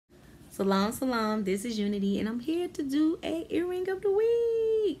Salam, salam. This is Unity, and I'm here to do a earring of the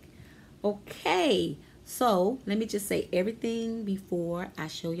week. Okay, so let me just say everything before I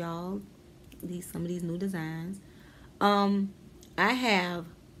show y'all some of these new designs. I have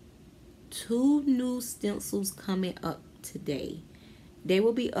 2 new stencils coming up today. They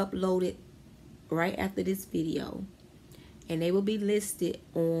will be uploaded right after this video, and they will be listed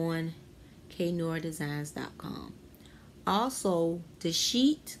on K.NoirDesigns.com. Also, the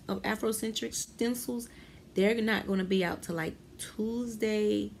sheet of Afrocentric stencils, they're not going to be out till like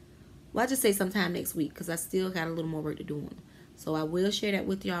Tuesday. Well, I'll just say sometime next week because I still got a little more work to do on them. So I will share that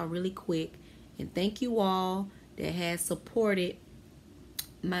with y'all really quick. And thank you all that has supported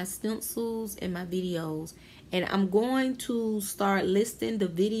my stencils and my videos. And I'm going to start listing the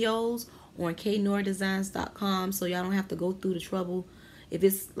videos on KNoirDesigns.com so y'all don't have to go through the trouble if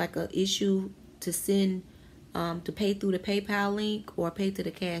it's like an issue to send to pay through the PayPal link or pay to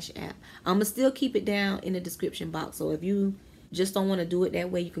the Cash App. I'm gonna still keep it down in the description box, so if you just don't want to do it that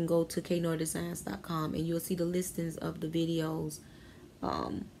way, you can go to KNoirDesigns.com and you'll see the listings of the videos.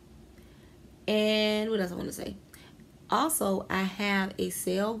 And what else I want to say? Also, I have a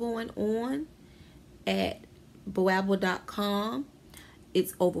sale going on at boabwart.com.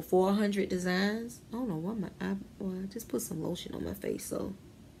 It's over 400 designs. I don't know what I just put some lotion on my face, so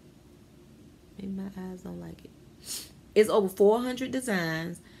maybe my eyes don't like it. It's over 400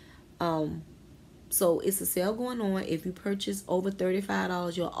 designs. So it's a sale going on. If you purchase over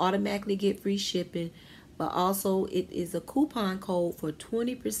 $35, you'll automatically get free shipping. But also, it is a coupon code for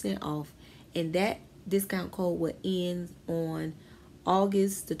 20% off. And that discount code will end on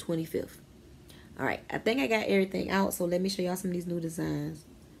August the 25th. Alright, I think I got everything out. So let me show y'all some of these new designs.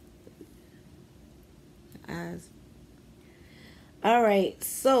 Eyes. Alright,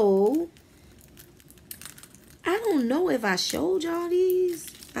 so I don't know if I showed y'all these.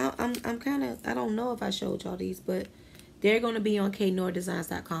 I don't know if I showed y'all these, but they're going to be on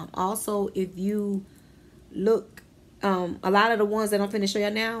KNoirDesigns.com. Also, if you look, a lot of the ones that I'm finna show y'all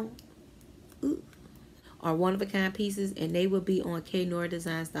now are one-of-a-kind pieces, and they will be on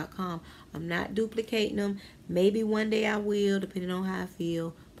KNoirDesigns.com. I'm not duplicating them. Maybe one day I will, depending on how I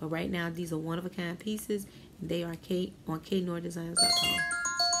feel. But right now, these are one-of-a-kind pieces, and they are on KNoirDesigns.com.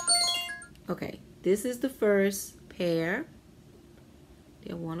 Okay, this is the first pair.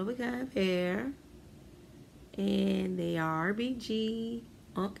 They're one-of-a-kind pair, and they are RBG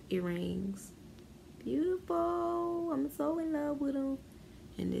Unk earrings. Beautiful. I'm so in love with them.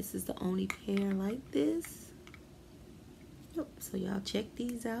 And this is the only pair like this. Yep. So y'all check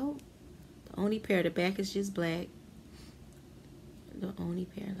these out. The only pair. The back is just black. The only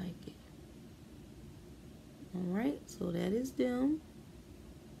pair like it. Alright. So that is them.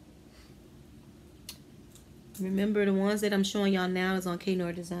 Remember, the ones that I'm showing y'all now is on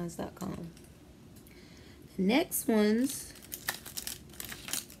KNoirDesigns.com. The next ones,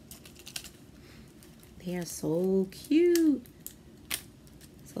 they are so cute.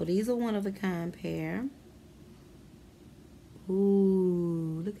 So these are one-of-a-kind pair.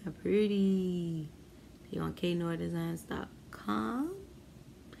 Ooh, look how pretty. They're on KNoirDesigns.com.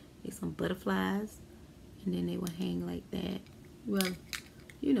 There's some butterflies, and then they will hang like that. Well,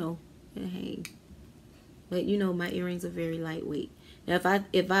 you know, they hang. But you know, my earrings are very lightweight. Now,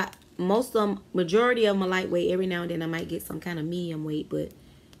 if I most of them, majority of them are lightweight. Every now and then I might get some kind of medium weight, but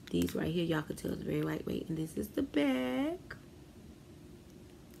these right here, y'all can tell it's very lightweight. And this is the back.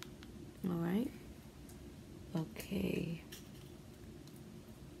 All right. Okay.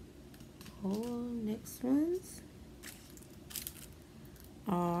 Next ones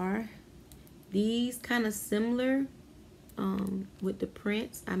are these kind of similar. With the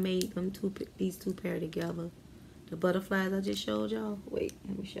prints, I made them these two pair together. The butterflies I just showed y'all. Wait,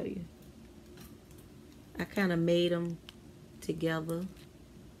 let me show you. I kind of made them together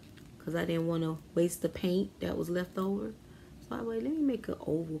because I didn't want to waste the paint that was left over. So I wait, let me make an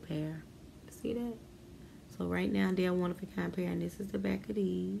oval pair. See that? So right now they're one-of-a-kind pair, and this is the back of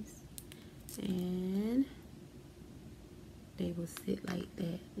these, and they will sit like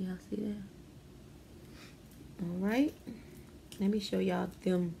that. Y'all see that? All right. Let me show y'all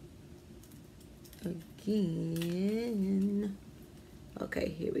them again. Okay,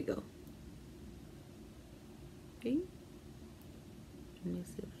 here we go. Okay. Let me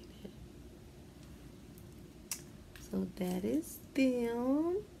sit like that. So that is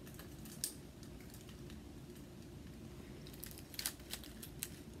them.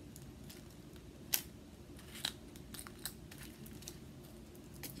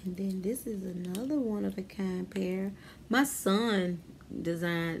 And then this is another one-of-a-kind pair. My son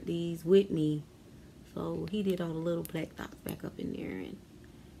designed these with me. So he did all the little black dots back up in there. And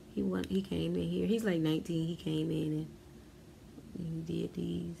He came in here. He's like 19. He came in and he did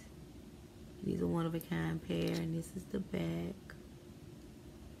these. These are one of a kind pair, and this is the back.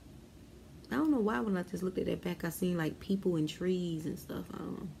 I don't know why when I just looked at that back, I seen like people and trees and stuff. I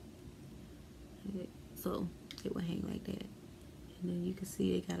don't know. So it will hang like that. And then you can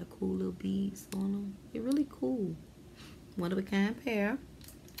see they got a cool little beads on them. They're really cool. One of a kind pair.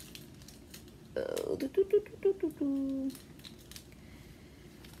 Oh,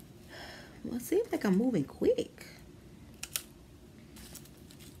 well, it seems like I'm moving quick.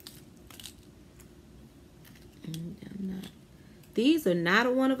 I'm not. These are not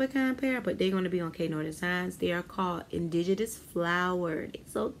a one-of-a-kind pair, but they're going to be on K.Noir Designs. They are called Indigenous Flower. They're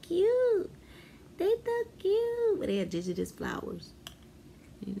so cute. They're so cute. But they have indigenous flowers.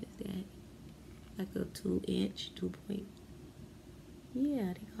 And that like a 2-inch, 2 point.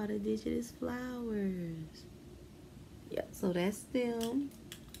 Yeah, they call it indigenous flowers. Yep, so that's them.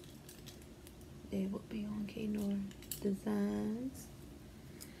 They will be on K.Noir Designs.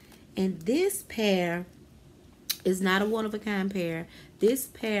 And this pair is not a one-of-a-kind pair. This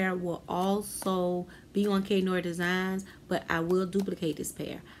pair will also be on K.Noir Designs, but I will duplicate this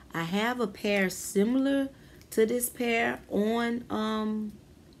pair. I have a pair similar to this pair on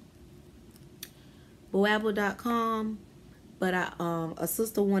boabwart.com, but a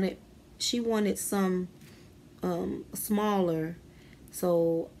sister wanted some smaller,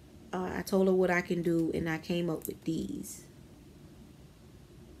 so I told her what I can do, and I came up with these.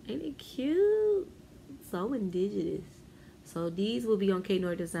 Ain't it cute? So indigenous. So these will be on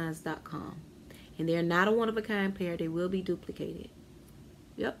K.NoirDesigns.com, and they're not a one-of-a-kind pair. They will be duplicated.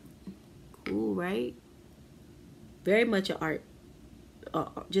 Yep. Cool, right? Very much an art.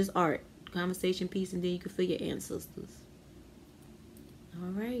 Just art. Conversation piece, and then you can feel your ancestors.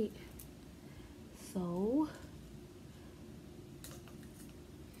 All right. So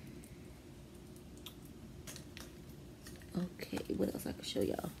okay, what else I can show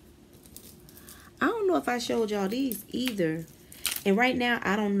y'all? I don't know if I showed y'all these either. And right now,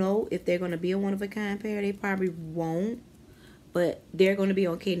 I don't know if they're going to be a one-of-a-kind pair. They probably won't. But they're going to be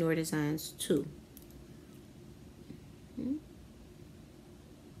on K.Noir Designs too. And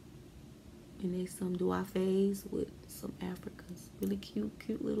there's some Duafes with some Africas. Really cute,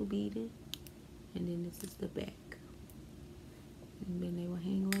 cute little beading. And then this is the back. And then they will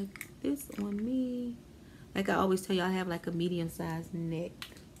hang like this on me. Like I always tell you, I have like a medium-sized neck.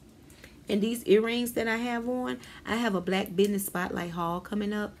 And these earrings that I have on, I have a Black Business Spotlight haul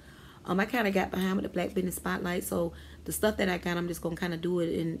coming up. I kind of got behind with the Black Business Spotlight, so the stuff that I got, I'm just gonna kind of do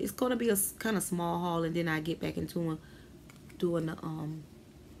it, and it's gonna be a kind of small haul, and then I get back into doing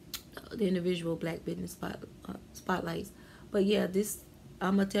the individual Black Business spotlights. But yeah, this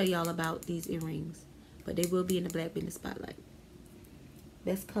I'm gonna tell y'all about these earrings, but they will be in the Black Business Spotlight.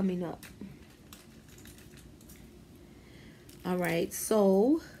 That's coming up. All right,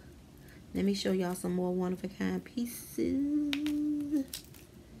 so let me show y'all some more one-of-a-kind pieces.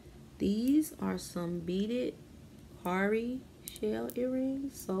 These are some beaded Hari shell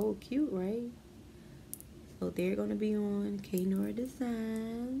earrings. So cute, right? So they're going to be on K.Noir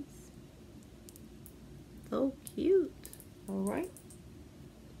Designs. So cute. All right.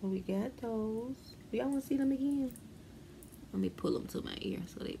 So we got those. Y'all want to see them again? Let me pull them to my ear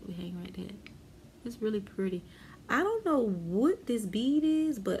so they will hang right there. It's really pretty. I don't know what this bead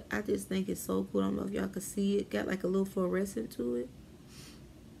is, but I just think it's so cool. I don't know if y'all can see it. Got like a little fluorescent to it.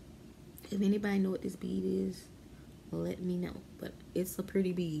 If anybody know what this bead is, let me know. But it's a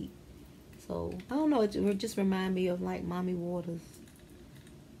pretty bead. So, I don't know. It just remind me of like Mommy Waters.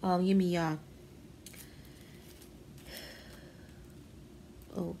 Y'all.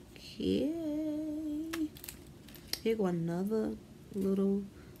 Okay. Here go another little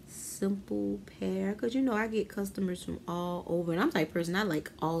simple pair, because you know I get customers from all over, and I'm the type of person, I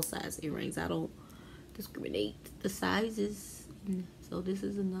like all size earrings. I don't discriminate the sizes. So this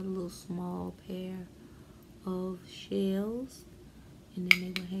is another little small pair of shells, and then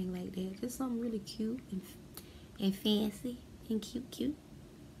they will hang like that. Just something really cute and fancy and cute.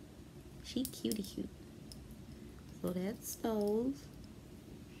 She cutie cute. So that's those.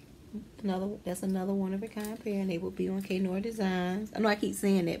 That's another one-of-a-kind pair, and they will be on K.Noir Designs. I know I keep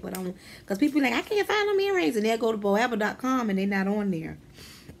saying that, but because people be like, I can't find them earrings, and they'll go to boabwart.com and they're not on there.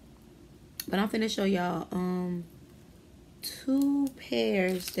 But I'm finna show y'all 2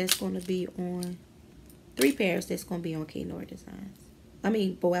 pairs that's gonna be on 3 pairs that's gonna be on K.Noir Designs. I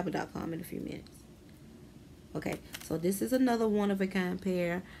mean boabwart.com in a few minutes. Okay, so this is another one-of-a-kind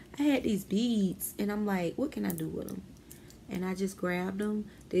pair. I had these beads, and I'm like, what can I do with them? And I just grabbed them.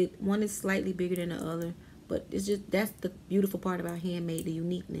 One is slightly bigger than the other, But it's just, that's the beautiful part about handmade, the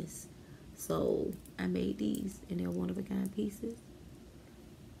uniqueness. So I made these, and they're one of a kind pieces,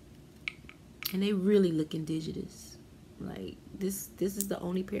 and they really look indigenous. Like this is the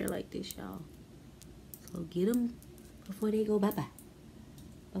only pair like this, y'all. So get them before they go bye-bye.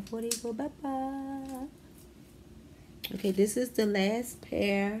 Before they go bye-bye. Okay, this is the last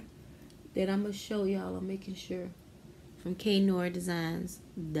pair that I'm gonna show y'all. I'm making sure. From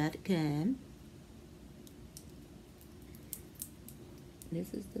K.NoirDesigns.com.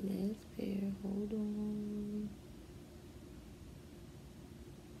 This is the last pair. Hold on.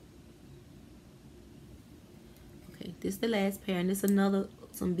 Okay, this is the last pair, and this is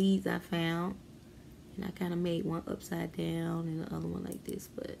some beads I found, and I kind of made one upside down and the other one like this,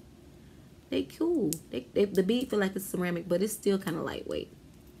 but they cool. The bead feel like it's ceramic, but it's still kind of lightweight.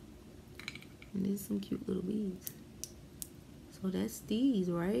 And there's some cute little beads. So that's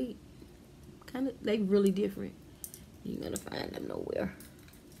these, right? Kind of, they really different. You're gonna find them nowhere.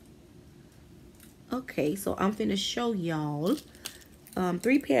 Okay, so I'm finna show y'all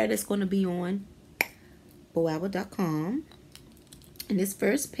 3 pair that's gonna be on boabwart.com. And this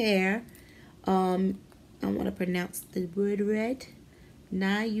first pair, I want to pronounce the word right.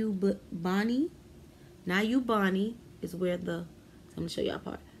 Nayubani is where the, I'm gonna show y'all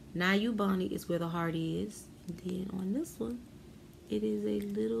part. Nayubani is where the heart is. And then on this one, it is a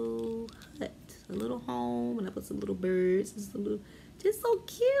little hut, a little home, and I put some little birds and some little, just so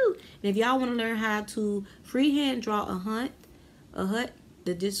cute. And if y'all want to learn how to freehand draw a hut,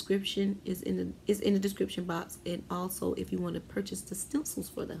 the description is in the description box. And also, if you want to purchase the stencils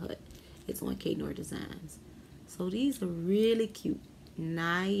for the hut, it's on K.Noir Designs. So these are really cute.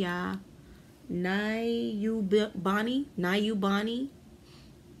 Nayubani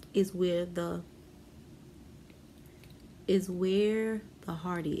is where the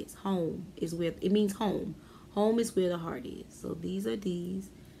heart is. Home is where, it means home. Home is where the heart is. So these are these.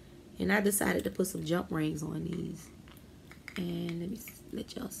 And I decided to put some jump rings on these. And let me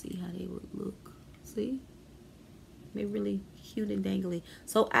let y'all see how they would look. See? They're really cute and dangly.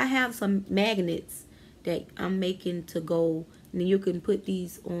 So I have some magnets that I'm making to go. And then you can put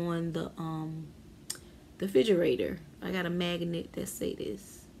these on the refrigerator. I got a magnet that say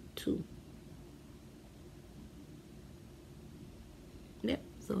this too. Yep,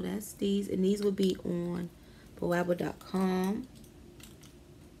 so that's these, and these will be on boabwart.com.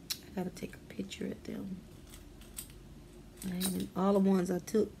 I gotta take a picture of them. All the ones I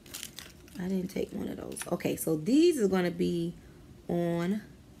took, I didn't take one of those. Okay, so these are gonna be on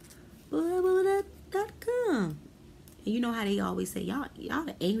boabwart.com. And you know how they always say, y'all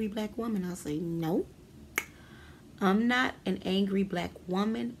an angry black woman. I'll say, no, I'm not an angry black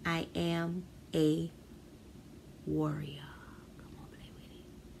woman. I am a warrior.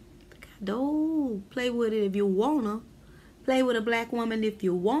 Don't play with it if you wanna. Play with a black woman if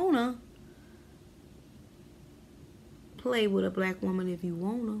you wanna. Play with a black woman if you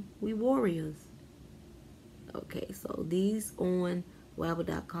wanna. We warriors. Okay, so these on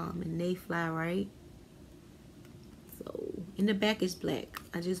boabwart.com, and they fly, right? So in the back is black.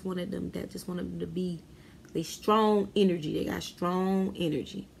 I just wanted them to be, they strong energy. They got strong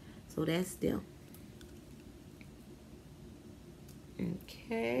energy. So that's them.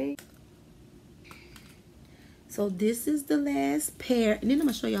 Okay. So this is the last pair, and then I'm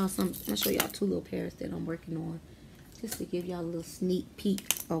gonna show y'all I'm gonna show y'all 2 little pairs that I'm working on, just to give y'all a little sneak peek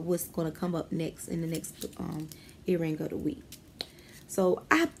of what's gonna come up next in the next earring of the week. So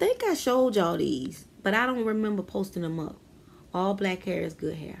I think I showed y'all these, but I don't remember posting them up. All black hair is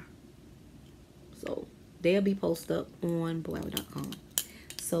good hair, so they'll be posted up on boabwart.com.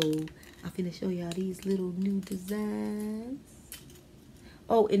 So I'm finna show y'all these little new designs.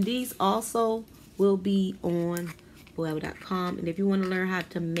 Oh, and these also will be on boabwart.com. And if you want to learn how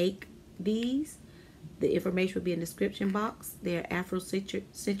to make these, the information will be in the description box. They're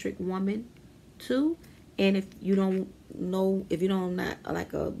Afrocentric woman too. And if you don't know, if you don't not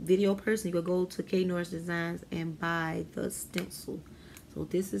like a video person, you can go to K.Noir Designs and buy the stencil. So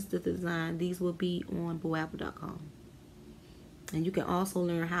this is the design. These will be on boabwart.com. And you can also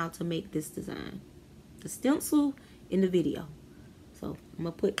learn how to make this design, the stencil, in the video. So I'm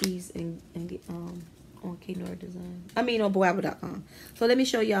gonna put these and get on K.Noir Designs. I mean on boabwart.com. So let me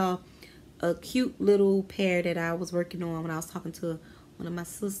show y'all a cute little pair that I was working on when I was talking to one of my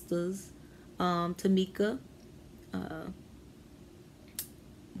sisters, Tamika.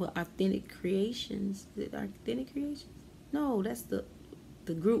 Well, Authentic Creations. Is it Authentic Creations? No, that's the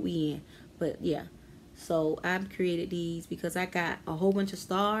group we in. But yeah. So I've created these because I got a whole bunch of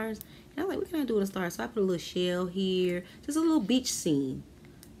stars. And I was like, what can I do with a star? So I put a little shell here. Just a little beach scene.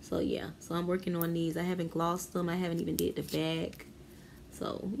 So yeah, so I'm working on these. I haven't glossed them. I haven't even did the back.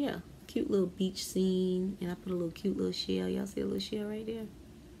 So yeah, cute little beach scene, and I put a little cute little shell. Y'all see a little shell right there?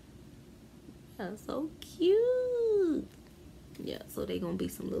 Yeah, so cute. Yeah, so they're gonna be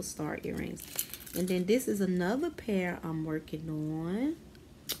some little star earrings. And then this is another pair I'm working on,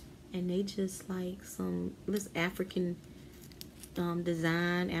 and they just like some this African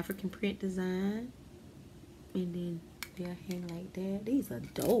design, African print design, and then they'll hang like that. These are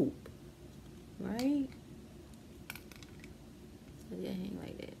dope, right? So they'll hang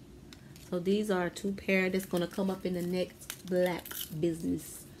like that. So these are 2 pair that's gonna come up in the next Black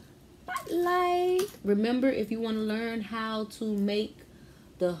Business Spotlight. Remember, if you want to learn how to make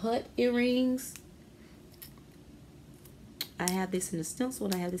the hut earrings, I have this in the stencil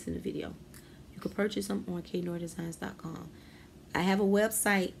and I have this in the video. You can purchase them on K.NoirDesigns.com. I have a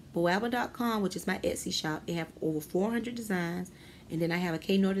website, boabwart.com, which is my Etsy shop. They have over 400 designs. And then I have a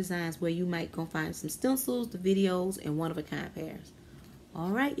K.Noir Designs where you might go find some stencils, the videos, and one-of-a-kind pairs. All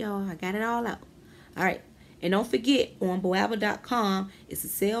right, y'all. I got it all out. All right. And don't forget, on boabwart.com, it's a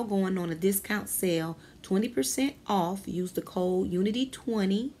sale going on, a discount sale. 20% off. Use the code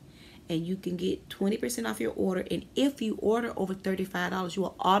UNITY20. And you can get 20% off your order. And if you order over $35, you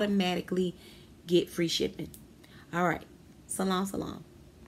will automatically get free shipping. All right. Salam, salam.